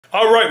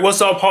Alright, what's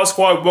up,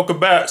 HawkSquad? Welcome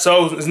back.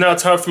 So, it's now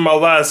time for my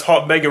last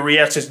Hot Mega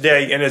reaction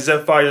today, and it's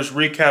Zephfire's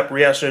recap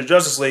reaction to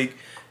Justice League,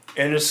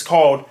 and it's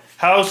called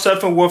How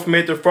Steppenwolf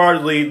Made the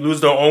Friday League Lose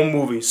Their Own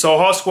Movie. So,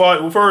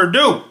 HawkSquad, without further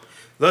ado,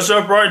 let's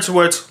jump right into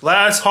it.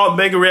 Last Hot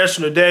Mega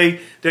reaction today.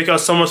 Thank y'all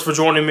so much for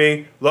joining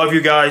me. Love you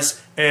guys,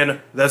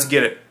 and let's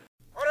get it.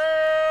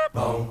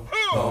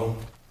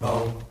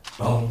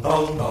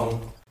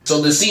 So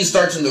the scene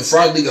starts in the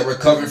Fraud League are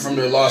recovering from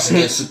their loss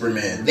against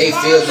Superman. They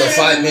failed the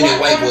 5-minute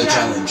white boy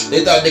challenge.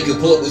 They thought they could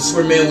pull up with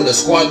Superman with a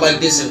squad like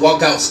this and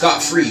walk out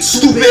scot-free.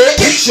 Stupid!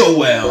 Get your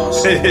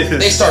wells!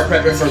 They start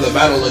prepping for the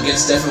battle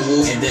against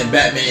Steppenwolf, and then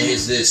Batman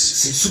hits this.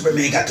 Since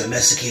Superman got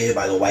domesticated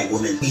by the white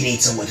woman, we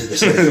need someone to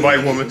destroy the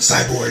white woman.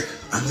 Cyborg,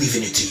 I'm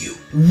leaving it to you.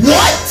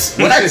 What?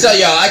 When I tell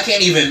y'all I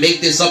can't even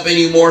make this up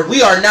anymore,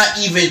 we are not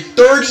even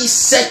 30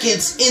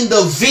 seconds in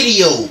the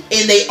video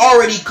and they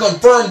already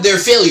confirmed their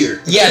failure.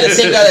 Yeah, the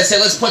same guy that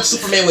said let's punch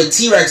Superman with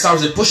T-Rex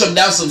arms and push him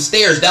down some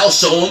stairs, that'll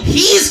show him.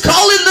 He's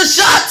calling the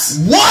shots!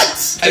 What?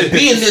 And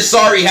being this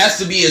sorry has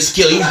to be a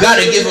skill. You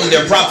gotta give him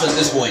their props at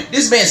this point.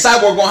 This man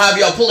Cyborg gonna have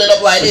y'all pulling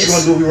up like this.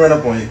 What you gonna do if we run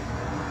up on you?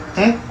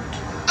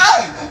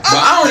 But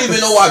I don't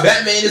even know why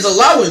Batman is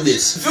allowing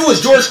this. If it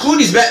was George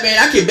Clooney's Batman,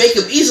 I could make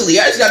him easily.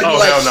 I just gotta be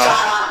like,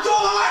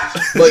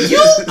 But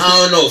you,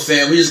 I don't know,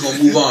 fam. We're just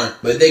gonna move on.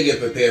 But they get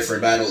prepared for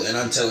battle, and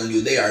I'm telling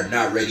you, they are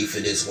not ready for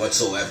this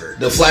whatsoever.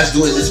 The Flash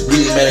doing this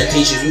breathing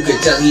meditation, you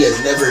can tell he has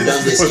never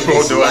done this in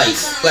his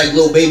life. Like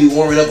little baby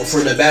warming up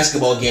before the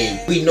basketball game.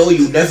 We know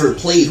you never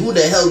played. Who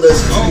the hell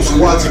does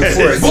watching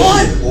before a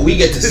game? When we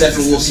get to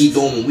Steppenwolf's Heat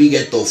Dome, and we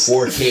get the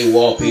 4K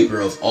wallpaper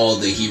of all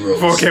the heroes.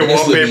 4K this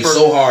wallpaper. Would be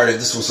so hard if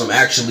this was some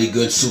actually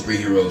good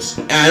superheroes.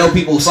 And I know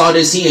people saw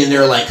this scene and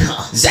they're like,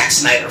 huh, Zack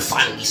Snyder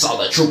finally saw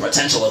the true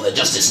potential of the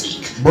Justice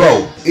League.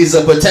 Bro, is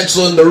the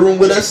potential in the room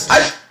with us?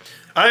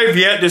 I have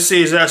yet to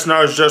see Zack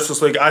Snyder's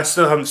Justice League. I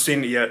still haven't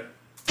seen it yet.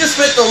 Just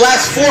spent the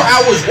last 4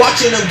 hours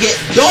watching them get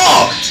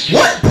dogged.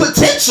 What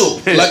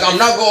potential? Like, I'm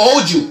not gonna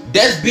hold you.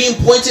 Death being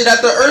pointed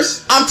at the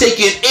Earth, I'm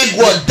taking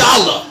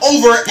Iguodala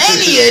over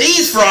any of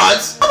these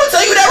frauds. I'm gonna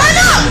tell you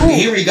that right now.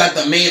 Here we got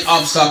the main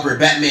op stopper,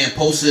 Batman,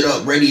 posted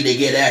up, ready to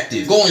get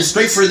active. Going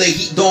straight for the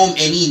Heat Dome,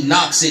 and he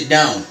knocks it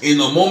down. In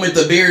the moment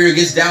the barrier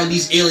gets down,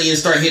 these aliens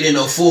start hitting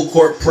a full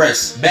court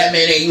press.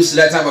 Batman ain't used to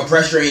that type of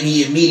pressure, and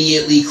he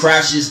immediately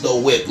crashes the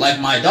whip, like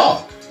my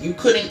dog. You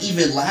couldn't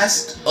even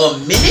last a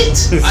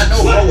minute? I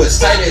know bro was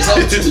tight as hell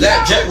too.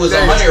 That jet was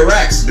 100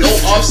 racks, no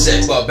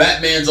offset. But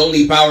Batman's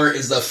only power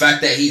is the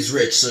fact that he's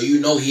rich, so you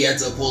know he had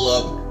to pull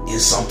up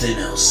in something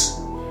else.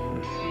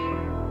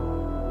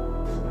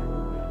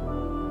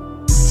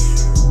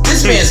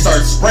 This man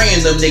starts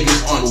spraying them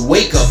niggas on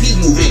Wake Up. He's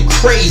moving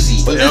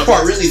crazy. But this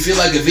part really feel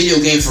like a video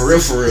game for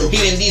real, for real.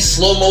 Hitting these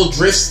slow-mo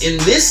drifts, and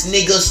this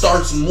nigga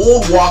starts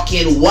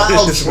moonwalking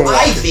while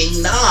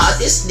driving. Nah,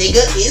 this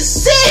nigga is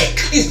sick.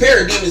 These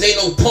parademons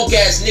ain't no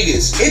punk-ass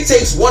niggas. It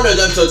takes one of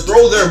them to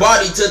throw their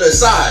body to the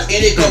side,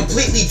 and it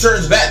completely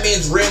turns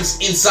Batman's rims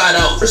inside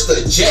out. First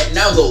the jet,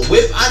 now the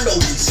whip. I know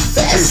he's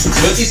fast.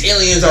 But these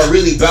aliens are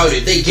really about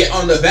it. They get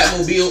on the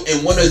Batmobile,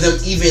 and one of them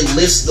even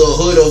lifts the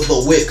hood of the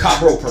whip. Cop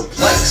bro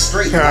perplexed.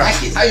 Straight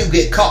bracket. How you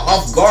get caught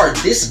off guard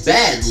this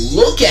bad?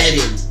 Look at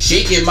him.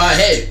 Shaking my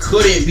head.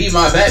 Couldn't be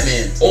my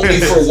Batman. Only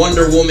for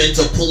Wonder Woman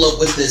to pull up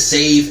with the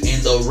save,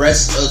 and the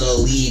rest of the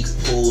league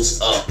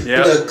pulls up.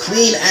 The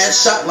clean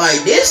ass shot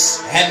like this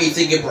had me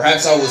thinking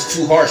perhaps I was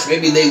too harsh.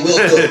 Maybe they will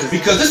cook.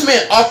 Because this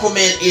man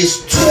Aquaman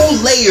is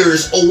 2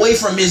 layers away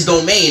from his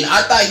domain.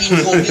 I thought he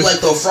was gonna be like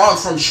the frog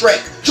from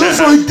Shrek.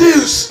 Just like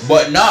this.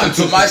 But nah,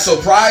 to my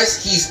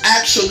surprise, he's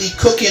actually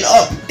cooking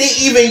up. They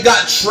even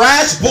got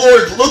trash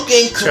board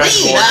looking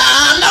clean.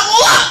 I'm not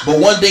gonna lie. But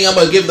one thing I'm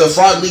gonna give the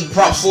Fraud League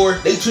props for,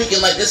 they tweaking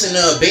like this in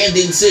an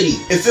abandoned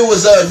city. If it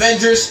was the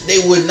Avengers,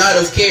 they would not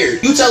have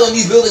cared. You tell them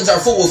these buildings are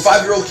full with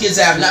 5-year-old kids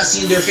that have not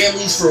seen their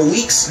families for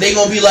weeks, they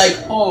gonna be like,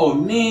 oh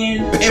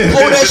man, and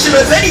blow that shit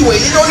up anyway.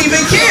 They don't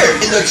even care.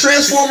 And the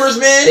Transformers,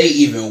 man, they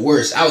even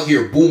worse. Out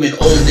here booming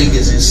old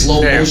niggas in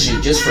slow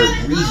motion just for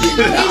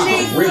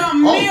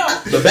breathing.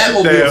 The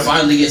Batmobile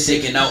finally gets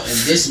taken out, and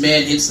this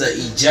man hits the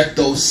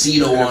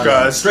ejecto-cedo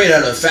on him. Straight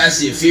out of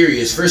Fast and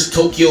Furious. First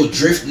Tokyo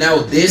Drift, now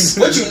this.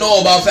 What you know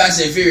about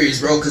Fast and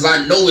Furious, bro? Because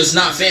I know it's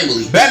not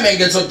family. Batman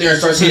gets up there and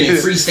starts hitting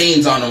free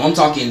stains on him. I'm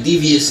talking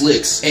devious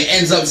licks. And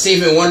ends up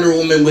saving Wonder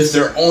Woman with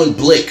their own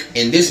blick.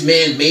 And this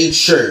man made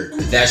sure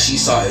that she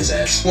saw his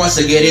ass. He wants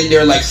to get in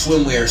there like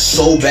swimwear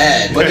so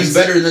bad. But he's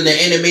better than the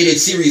animated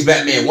series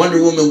Batman.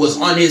 Wonder Woman was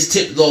on his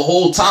tip the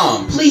whole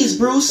time. Please,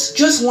 Bruce,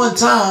 just one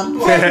time.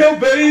 No,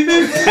 baby.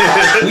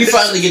 We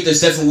finally get to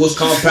Steppenwolf's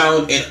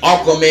compound, and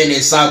Aquaman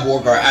and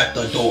Cyborg are at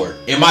the door.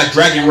 And my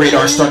dragon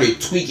radar started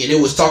tweaking. It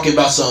was talking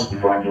about some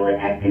fraudulent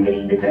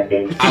activity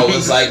detected. I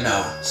was like,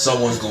 nah,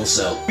 someone's gonna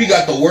sell. We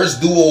got the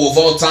worst duo of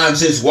all time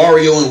since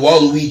Wario and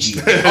Waluigi.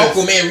 And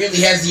Aquaman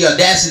really has the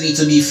audacity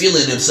to be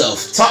feeling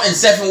himself. Taunting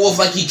Steppenwolf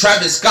like he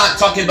Travis Scott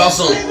talking about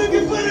some.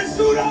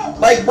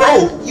 Like,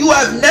 bro, you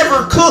have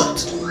never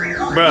cooked.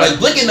 Like,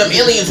 blinking them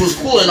aliens was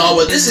cool and all,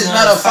 but this is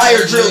not a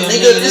fire drill,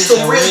 nigga. This is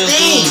a real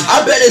thing.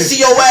 I better see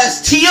your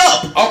ass tee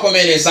up.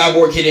 Aquaman and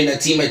Cyborg hitting a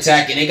team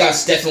attack, and they got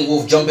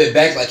Steppenwolf jumping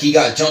back like he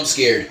got jump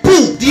scared.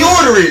 Boom!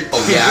 Deodorant!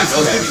 Oh yeah, I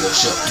know that nigga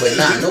shook. But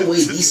nah, no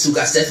way these two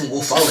got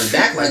Steppenwolf falling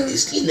back like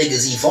this. These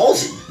niggas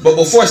evolving. But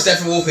before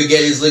Steppenwolf could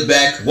get his lick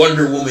back,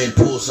 Wonder Woman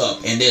pulls up,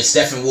 and then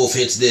Steppenwolf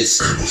hits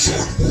this.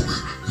 Amazon woman,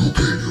 you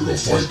came here to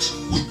fight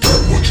with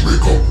that much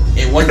makeup.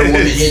 And Wonder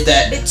Woman hit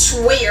that.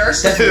 Betrayer.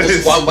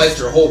 Steppenwolf squad wiped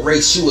her whole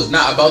race. She was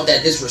not about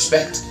that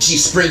disrespect. She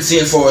sprints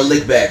in for a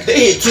lick back.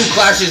 They hit two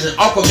clashes and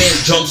Aquaman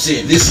jumps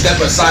in. This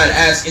step aside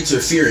ass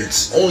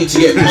interference, only to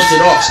get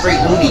punted off straight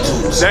Looney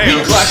Tunes.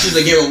 He clashes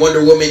again with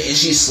Wonder Woman and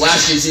she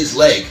slashes his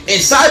leg. And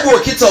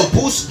Cyborg hits a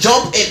boost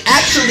jump and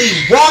actually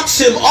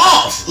rocks him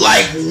off.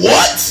 Like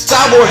what?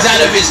 Cyborg's out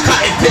of his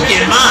cotton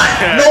picking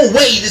mind. No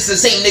way this is the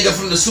same nigga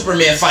from the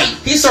Superman fight.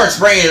 He starts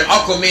spraying and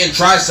Aquaman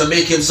tries to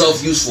make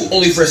himself useful,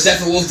 only for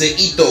Steppenwolf to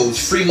eat those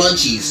free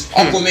munchies.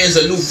 Aquaman's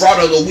a new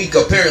fraud of the week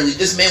apparently.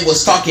 This man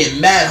was talking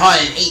mad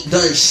hot and ain't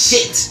done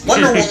shit.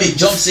 Wonder Woman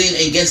jumps in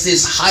and gets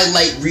this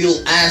highlight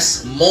reel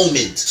ass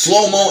moment.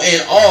 Slow-mo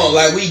and all.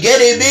 Like, we get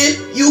it,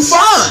 bitch. You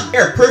fine.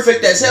 Hair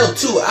perfect as hell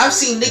too. I've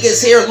seen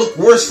niggas' hair look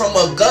worse from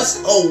a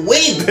gust of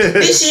wind.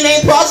 This shit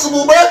ain't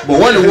possible, bruh. But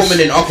Wonder Woman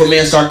and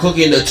Aquaman start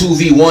cooking the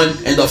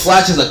 2v1 and the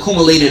Flash has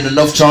accumulated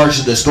enough charge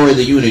to destroy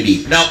the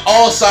Unity. Now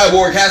all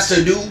Cyborg has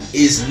to do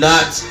is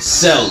not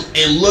sell.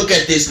 And look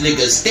at this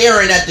nigga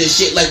staring at this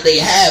shit like they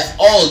have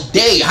all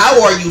day.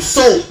 How are you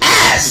so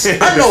ass?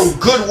 I know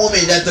good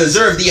women that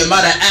deserve the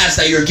amount of ass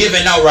that you're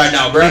giving out right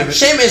now, bruh.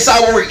 Shame and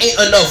Cyborg ain't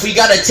enough. We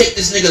gotta take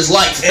this nigga's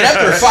life. And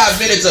after 5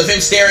 minutes of him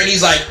staring,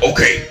 he's like,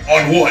 okay,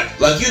 on what?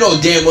 Like, you know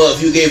damn well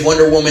if you gave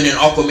Wonder Woman and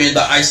Aquaman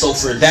the ISO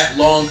for that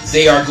long,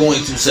 they are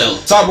going to sell.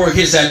 Cyborg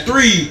hits at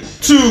 3,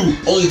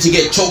 2, only to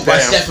get choked by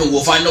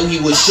Steppenwolf. I know he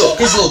was shook.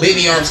 His little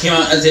baby arms came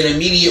out as an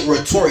immediate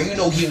retort. You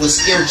know he was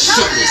scared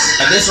shitless.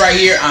 And this right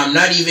here, I'm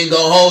not even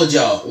gonna hold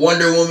y'all.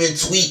 Wonder Woman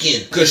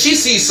tweaking. Cause she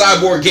sees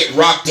Cyborg get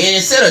rocked, and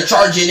instead of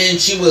charging in,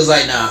 she was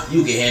like, nah,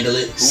 you can handle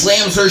it.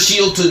 Slams her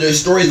shield to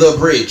destroy the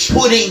bridge,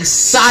 putting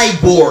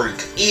Cyborg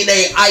in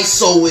a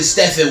ISO with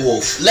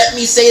Steppenwolf. Let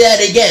me say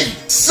that again.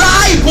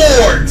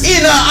 Cyborg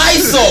in a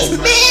ISO.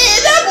 Man,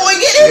 that boy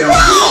getting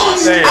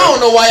rocked. I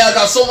don't know why y'all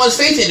got so much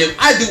faith in him.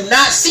 I do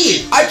not see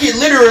it. I can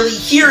literally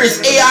hear his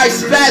AI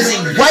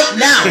spazzing right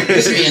now.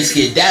 This man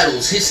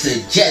skedaddles, hits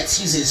the jets.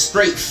 He's in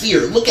straight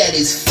fear. Look at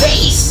his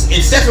face.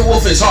 And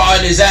Steppenwolf is hard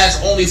on his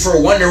ass only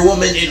for Wonder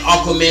Woman and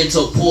Aquaman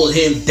to pull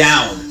him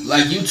down.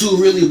 Like, you two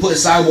really put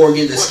Cyborg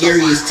in the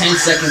scariest 10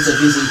 seconds of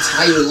his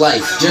entire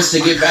life just to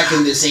get back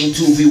in the same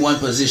 2v1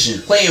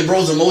 position. Playing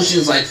bro's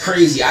emotions like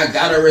crazy, I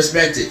gotta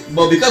respect it.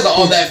 But because of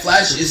all that,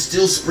 Flash is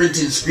still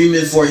sprinting,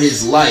 screaming for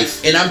his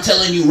life. And I'm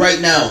telling you right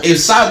now, if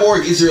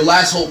Cyborg is your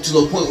last hope to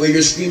the point where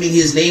you're screaming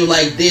his name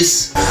like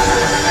this,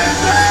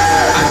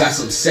 I got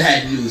some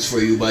sad news for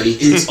you, buddy.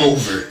 It's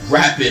over.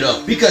 Wrap it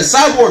up. Because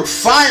Cyborg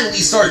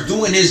finally started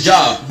doing his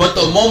job, but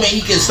the moment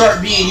he can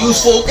start being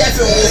useful,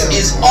 Steppenwolf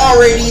is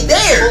already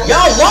there.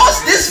 Y'all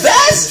lost this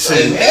fast?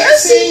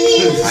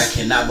 Embarrassing. I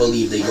cannot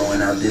believe they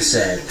going out this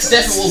sad.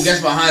 Steppenwolf gets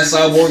behind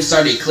Cyborg,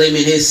 started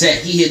claiming his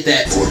set. He hit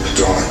that For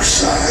the dark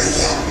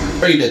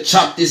side. ready to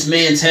chop this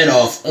man's head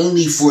off,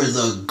 only for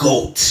the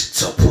GOAT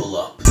to pull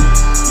up.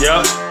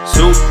 Yep,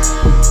 soup.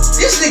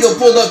 This nigga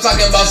pulled up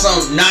talking about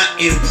something not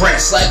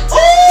impressed. Like,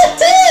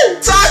 oh,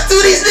 talk to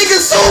these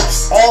niggas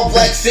soups. All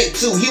black fit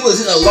too. He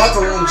was in the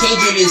locker room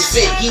changing his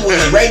fit. He was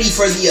ready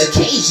for the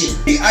occasion.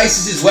 He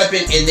ices his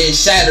weapon and then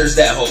shatters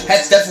that hoe.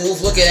 Had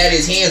Steppenwolf looking at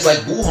his hands like,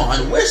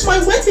 Wuhan, where's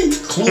my weapon?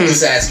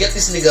 Clueless ass. Get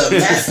this nigga a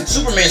map.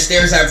 Superman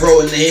stares at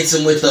bro and then hits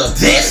him with the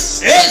this.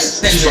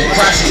 Sends him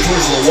crashing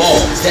towards the wall.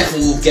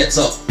 Steppenwolf gets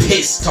up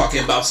pissed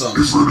talking about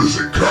something. If it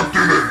isn't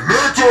Captain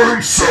Atlanta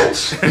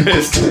himself.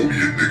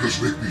 Kryptonian niggas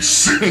make me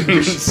sick.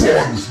 This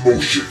spawn with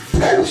motion.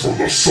 Power from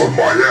the sun,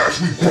 my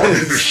ass. We brought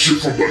in this shit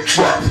from the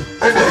trap.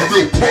 I'm gonna have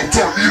your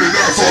Pop-Tart eating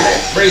ass all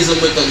up. Raise him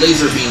with the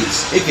laser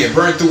beams. It can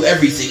burn through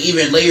everything,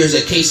 even layers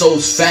of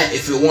queso's fat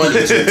if it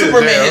wanted to.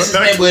 Superman hits his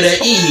man with an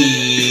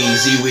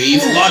easy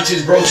weave.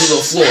 Launches bro to the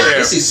floor.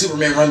 You see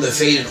Superman run the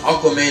fade and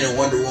Aquaman and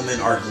Wonder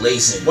Woman are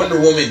glazing. Wonder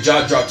Woman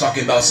jaw drop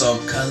talking about some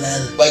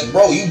Kal-El. Like,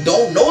 bro, you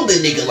don't know the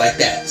nigga like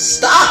that.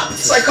 Stop.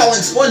 It's like calling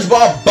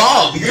SpongeBob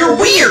Bob. You're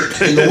weird.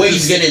 And the way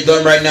he's getting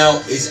done right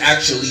now is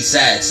actually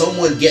sad.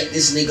 Someone get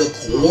this nigga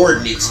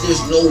coordinates.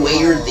 There's no way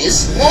you're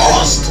this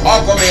lost.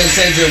 Aquaman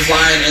sends him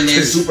flying and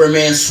then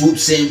Superman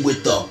swoops in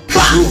with the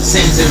pop.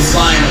 Sends him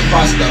flying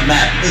across the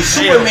map. And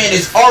Superman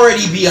is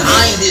already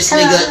behind this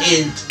nigga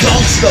and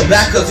dunks the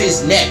back of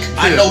his neck.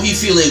 I know he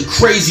feeling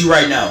crazy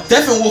right now.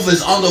 Steppenwolf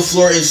is on the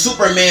floor and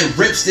Superman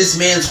rips this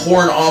man's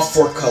horn off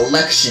for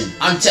collection.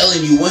 I'm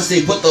telling you, once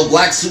they put the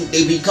black suit,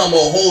 they become a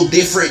whole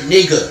different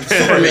nigga.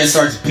 Superman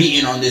starts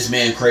beating on this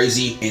man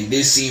crazy, and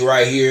this scene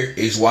right here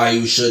is why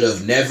you should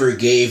have never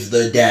gave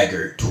the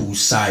dagger to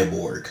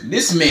Cyborg.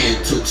 This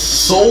man took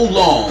so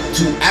long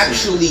to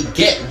actually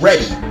get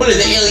ready. One of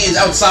the aliens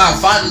outside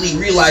finally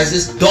realized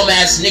this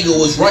dumbass nigga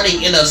was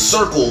running in a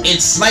circle and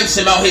snipes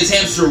him out his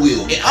hamster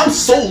wheel. And I'm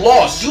so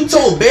lost. You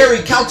told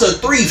Barry count to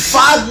 3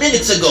 5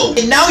 minutes ago,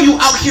 and now you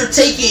out here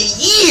taking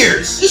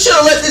years. You should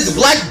have let this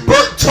black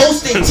burnt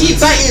toast and Teen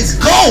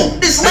Titans go.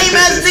 This lame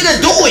ass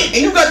nigga do it.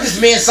 And you got this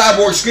man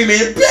Cyborg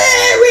screaming,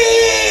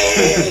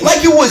 Barry!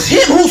 Like it was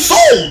him who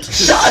sold.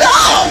 Shut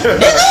up,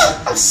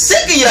 nigga. I'm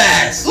sick of your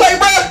ass.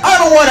 Like, bro, I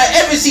don't want to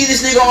ever see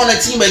this nigga on a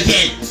team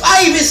again. If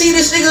I even see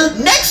this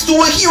nigga next to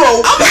a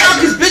hero, I'm gonna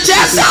knock his bitch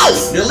ass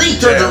out. The League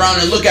turns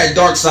around and look at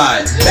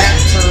Darkseid. Back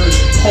turned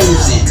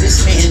posing.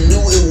 This man knew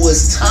it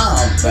was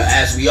time. But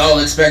as we all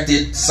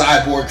expected,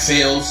 Cyborg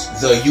fails.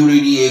 The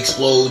Unity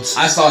explodes.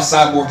 I saw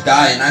Cyborg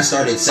die and I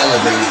started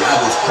celebrating. I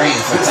was praying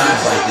for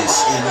times like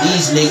this. And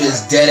these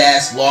niggas dead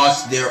ass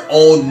lost their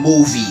own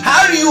movie.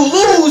 How do you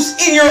lose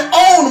in your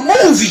own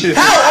movie?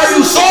 How are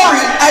you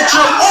sorry at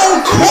your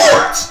own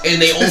court?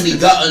 And they only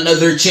got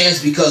another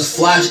chance because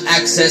Flash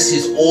accessed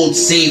his old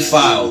save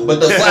file.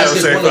 But the Flash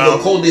is one of the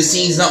coldest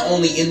scenes not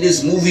only in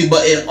this movie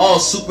but in all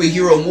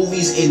superhero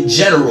movies in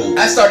general.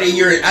 I started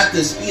hearing At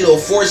the Speed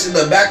of Force in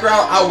the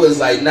background. I was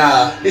like,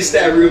 nah, it's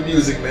that real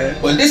music,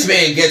 man. But this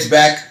man gets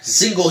back,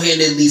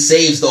 single-handedly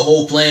saves the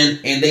whole plan,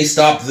 and they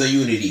stop the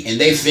Unity. And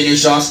they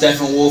finish off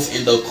Steppenwolf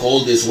in the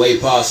coldest way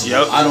possible.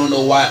 Yep. I don't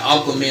know why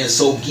Aquaman's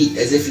so geeked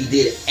as if he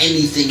did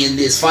anything in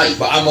this fight,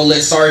 but I'm gonna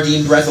let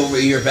Sardine Breath over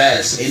here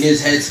pass. And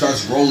his head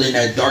starts rolling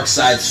at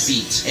Darkseid's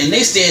feet. And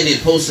they standing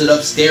posted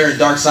up staring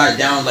Darkseid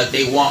down like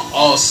they want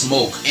all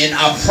smoke. And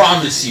I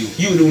promise you,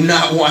 you do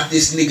not want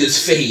this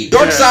nigga's fade.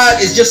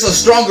 Darkseid is just a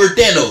stronger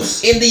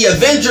Thanos. And the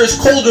Avengers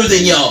colder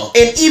than y'all.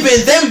 And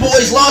even them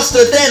boys lost to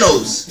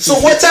Thanos. So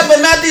what type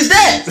of math is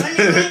that?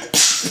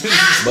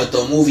 But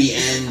the movie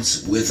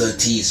ends with a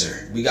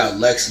teaser. We got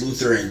Lex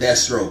Luthor and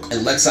Deathstroke.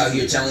 And Lex out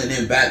here telling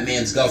him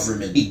Batman's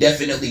government. He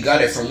definitely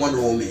got it from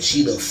Wonder Woman.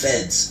 She the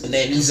feds. And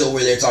then he's over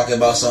there talking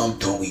about some,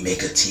 don't we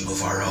make a team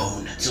of our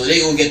own? So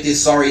they gonna get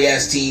this sorry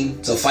ass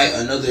team to fight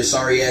another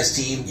sorry ass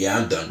team. Yeah,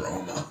 I'm done,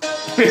 Roma.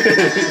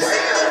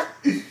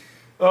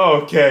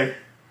 Okay.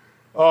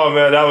 Oh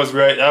man, that was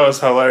great. That was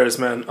hilarious,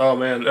 man. Oh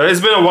man, it's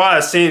been a while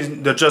since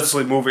seen the Justice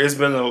League movie. It's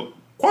been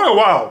quite a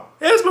while.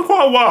 It's been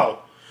quite a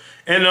while,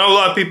 and a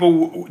lot of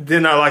people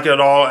did not like it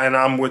at all, and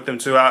I'm with them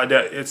too.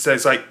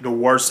 It's like the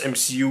worst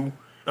MCU.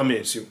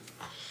 MCU.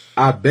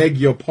 I beg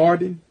your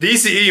pardon?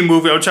 DCE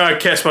movie. I'm trying to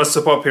catch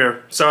myself up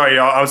here. Sorry,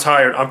 y'all. I'm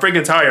tired. I'm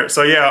freaking tired.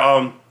 So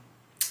yeah,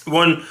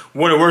 one of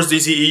the worst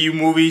DCEU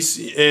movies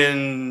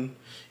in.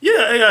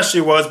 Yeah, it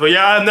actually was. But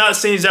yeah, I have not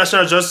seen Zack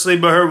Snyder's Justice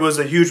League, but I heard it was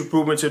a huge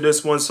improvement to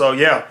this one. So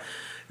yeah,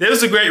 it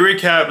was a great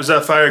recap,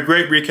 Zephfire.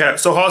 Great recap.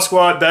 So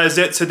HawkSquad, that is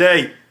it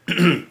today.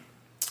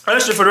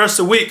 Actually, for the rest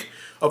of the week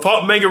of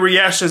Hawk Mega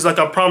reactions, like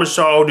I promised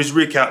y'all, all these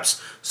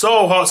recaps.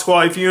 So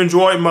HawkSquad, if you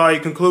enjoyed my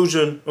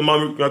conclusion,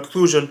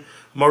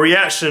 my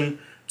reaction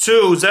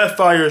to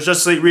Zephfire's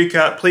Justice League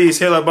recap, please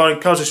hit that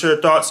button, comment, share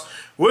your thoughts.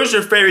 What is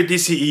your favorite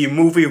DCE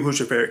movie? Who's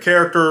your favorite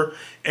character?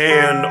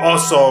 And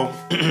also,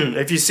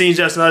 if you've seen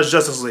Zack Snyder's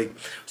Justice League.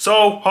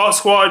 So,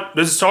 HawkSquad,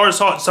 this is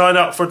TaurusHawk signing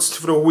out for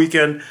the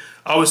weekend.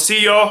 I will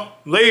see y'all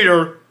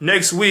later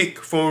next week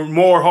for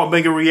more Hawk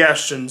Mega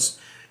reactions.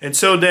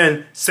 Until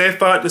then, stay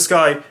fire at the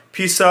sky,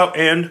 peace out,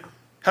 and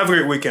have a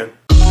great weekend.